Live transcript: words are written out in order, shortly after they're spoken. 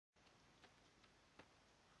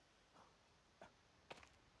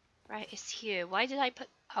Right, it's here. Why did I put...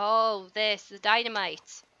 Oh, this, the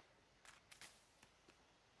dynamite.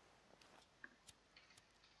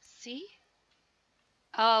 See?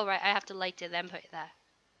 Oh, right, I have to light it, then put it there.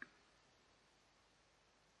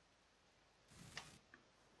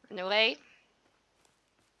 Run away.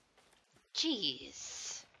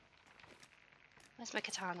 Jeez. Where's my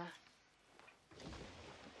katana?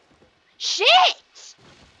 Shit!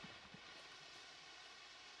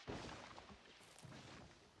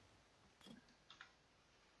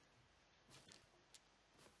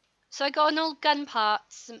 So I got an old gun part,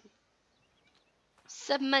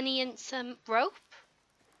 some money and some rope.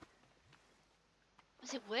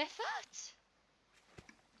 Was it worth that?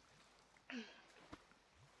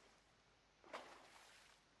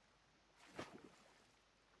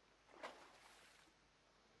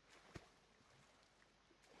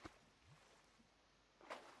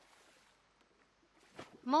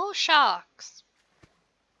 More sharks.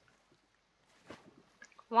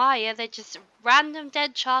 Why are there just random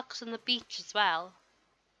dead sharks on the beach as well?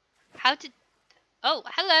 How did... Oh,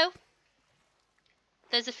 hello.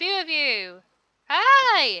 There's a few of you.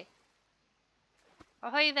 Hi!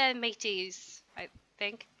 Ahoy there, mateys, I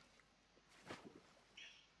think.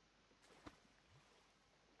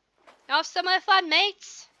 Have some fun,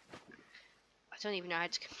 mates. I don't even know how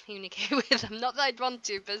to communicate with them. Not that I'd want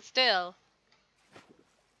to, but still.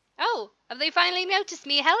 Oh, have they finally noticed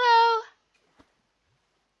me? Hello!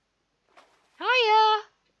 Hiya!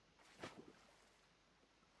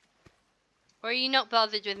 Or are you not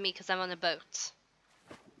bothered with me because I'm on a boat?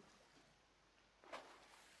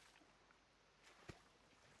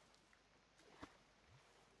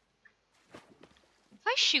 If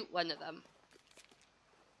I shoot one of them...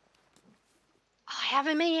 Oh, I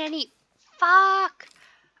haven't made any... Fuck!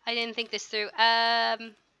 I didn't think this through.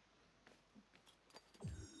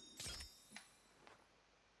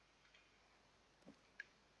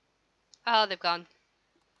 Oh, they've gone.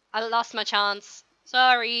 I lost my chance.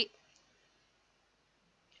 Sorry.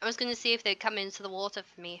 I was going to see if they'd come into the water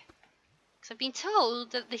for me. Because I've been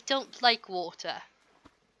told that they don't like water.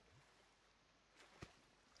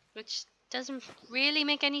 Which doesn't really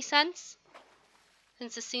make any sense.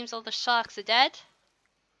 Since it seems all the sharks are dead.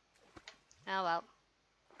 Oh well.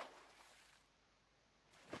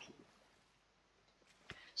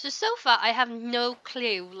 So far I have no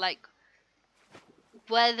clue, like,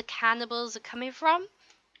 where the cannibals are coming from.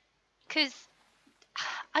 Because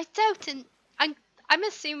I doubt, and I'm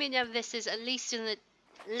assuming that this is at least in the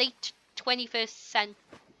late 21st century,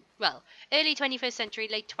 well, early 21st century,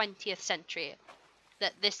 late 20th century,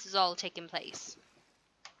 that this is all taking place.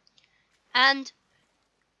 And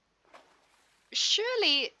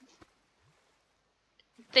surely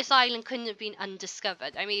this island couldn't have been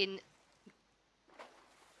undiscovered. I mean,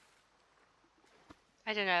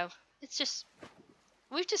 I don't know. It's just,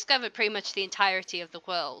 we've discovered pretty much the entirety of the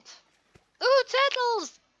world. Ooh,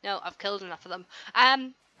 turtles! No, I've killed enough of them.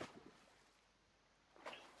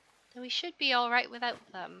 We should be alright without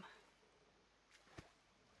them.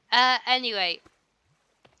 Anyway.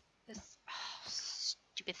 This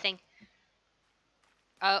stupid thing.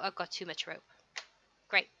 Oh, I've got too much rope.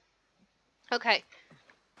 Great. Okay.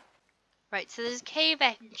 Right, so there's a cave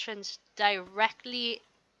entrance directly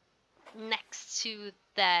next to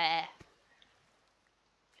there.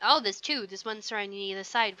 Oh, there's two. There's one surrounding either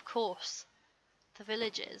side, of course. The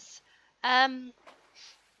villages. I'm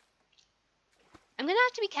gonna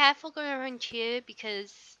have to be careful going around here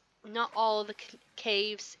because not all the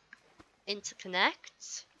caves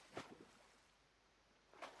interconnect.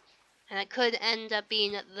 And it could end up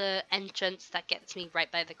being at the entrance that gets me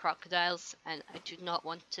right by the crocodiles. And I do not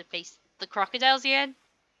want to face the crocodiles again.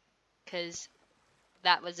 Because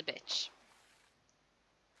that was a bitch.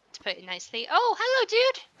 To put it nicely. Oh, hello,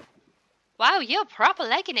 dude! Wow, you're proper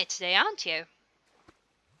legging it today, aren't you?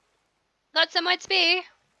 Got somewhere to be.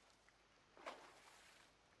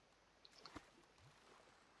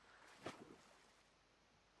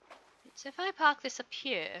 So if I park this up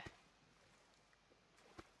here...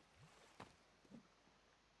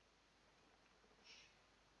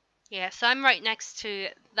 Yeah, so I'm right next to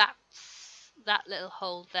that little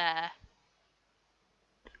hole there.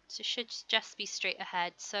 So it should just be straight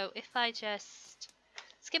ahead. So if I just...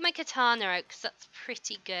 Let's get my katana out because that's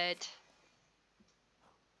pretty good.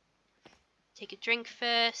 Take a drink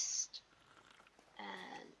first.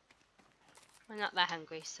 And we're not that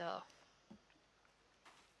hungry, so...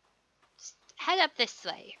 Just head up this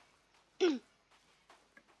way.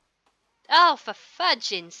 Oh, for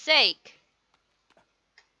fudging sake.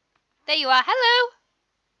 There you are. Hello.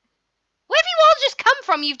 Where have you all just come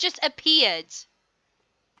from? You've just appeared.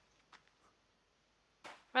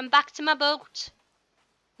 Run back to my boat.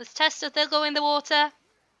 Let's test if they'll go in the water.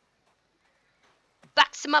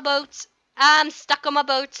 Back to my boat. I'm stuck on my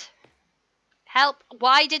boat. Help.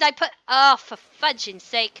 Why did I put... Oh, for fudging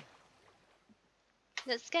sake.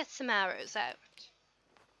 Let's get some arrows out.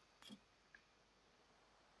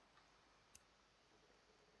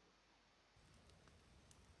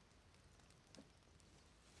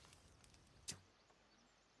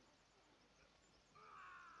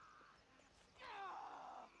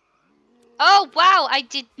 Oh, wow. I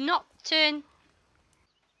did not turn...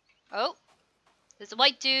 Oh. There's a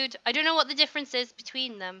white dude. I don't know what the difference is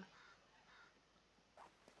between them.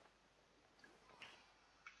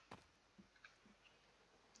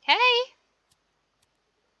 Hey!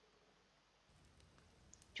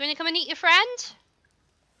 Do you want to come and eat your friend?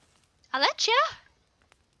 I'll let you.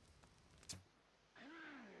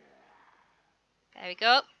 There we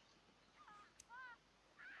go.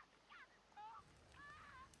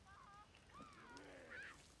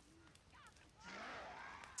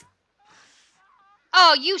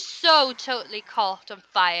 Oh, you so totally caught on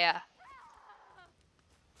fire.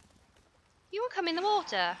 You won't come in the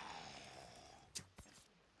water.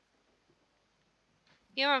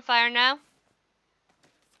 You're on fire now.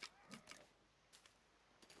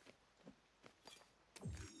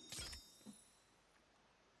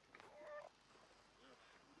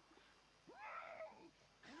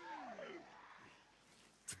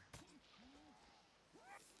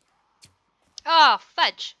 Oh,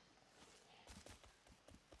 fudge.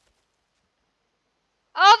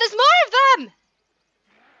 Oh, there's more of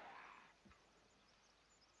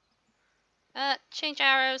them! Change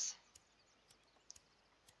arrows.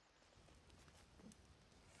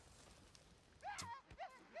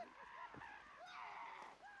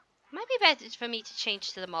 Might be better for me to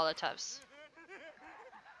change to the Molotovs.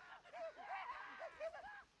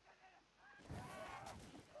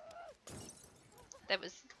 There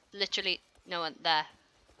was literally no one there.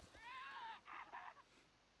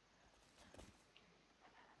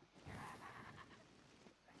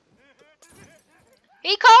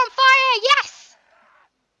 He caught on fire! Yes!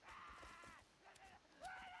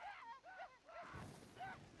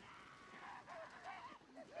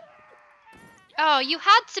 Oh, you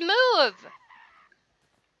had to move!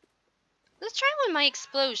 Let's try one of my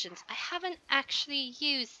explosions. I haven't actually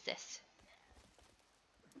used this.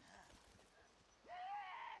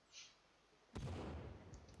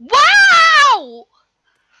 Wow!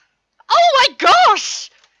 Oh my gosh!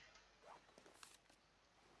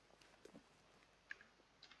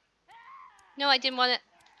 No, I didn't want it.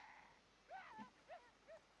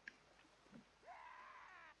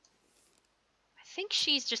 I think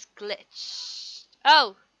she's just glitched.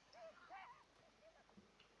 Oh!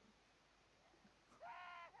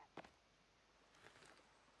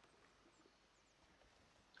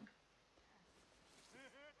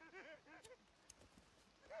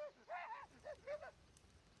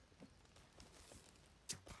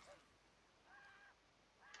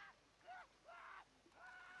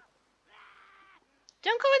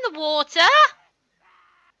 Don't go in the water!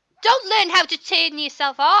 Don't learn how to turn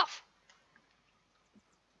yourself off!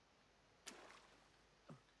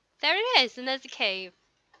 There it is, and there's a cave.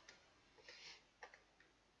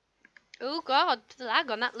 Oh god, the lag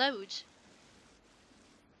on that load.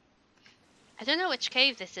 I don't know which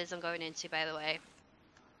cave this is I'm going into, by the way.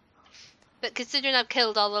 But considering I've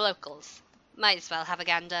killed all the locals, might as well have a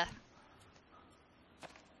gander.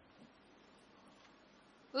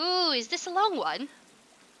 Ooh, is this a long one?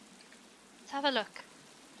 Let's have a look.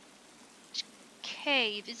 Which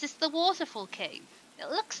cave? Is this the waterfall cave? It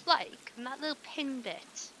looks like, and that little pin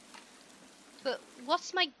bit. But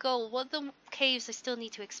what's my goal? What are the caves I still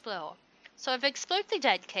need to explore? So I've explored the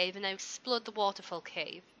dead cave and I've explored the waterfall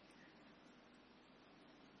cave.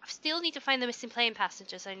 I still need to find the missing plane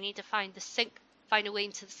passengers. I need to find find a way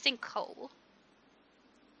into the sinkhole.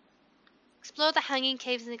 Explore the hanging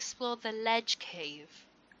caves and explore the ledge cave.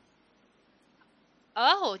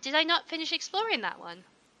 Oh, did I not finish exploring that one?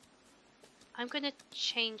 I'm gonna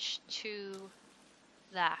change to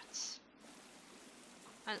that.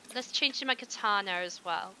 And let's change to my katana as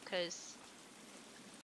well, because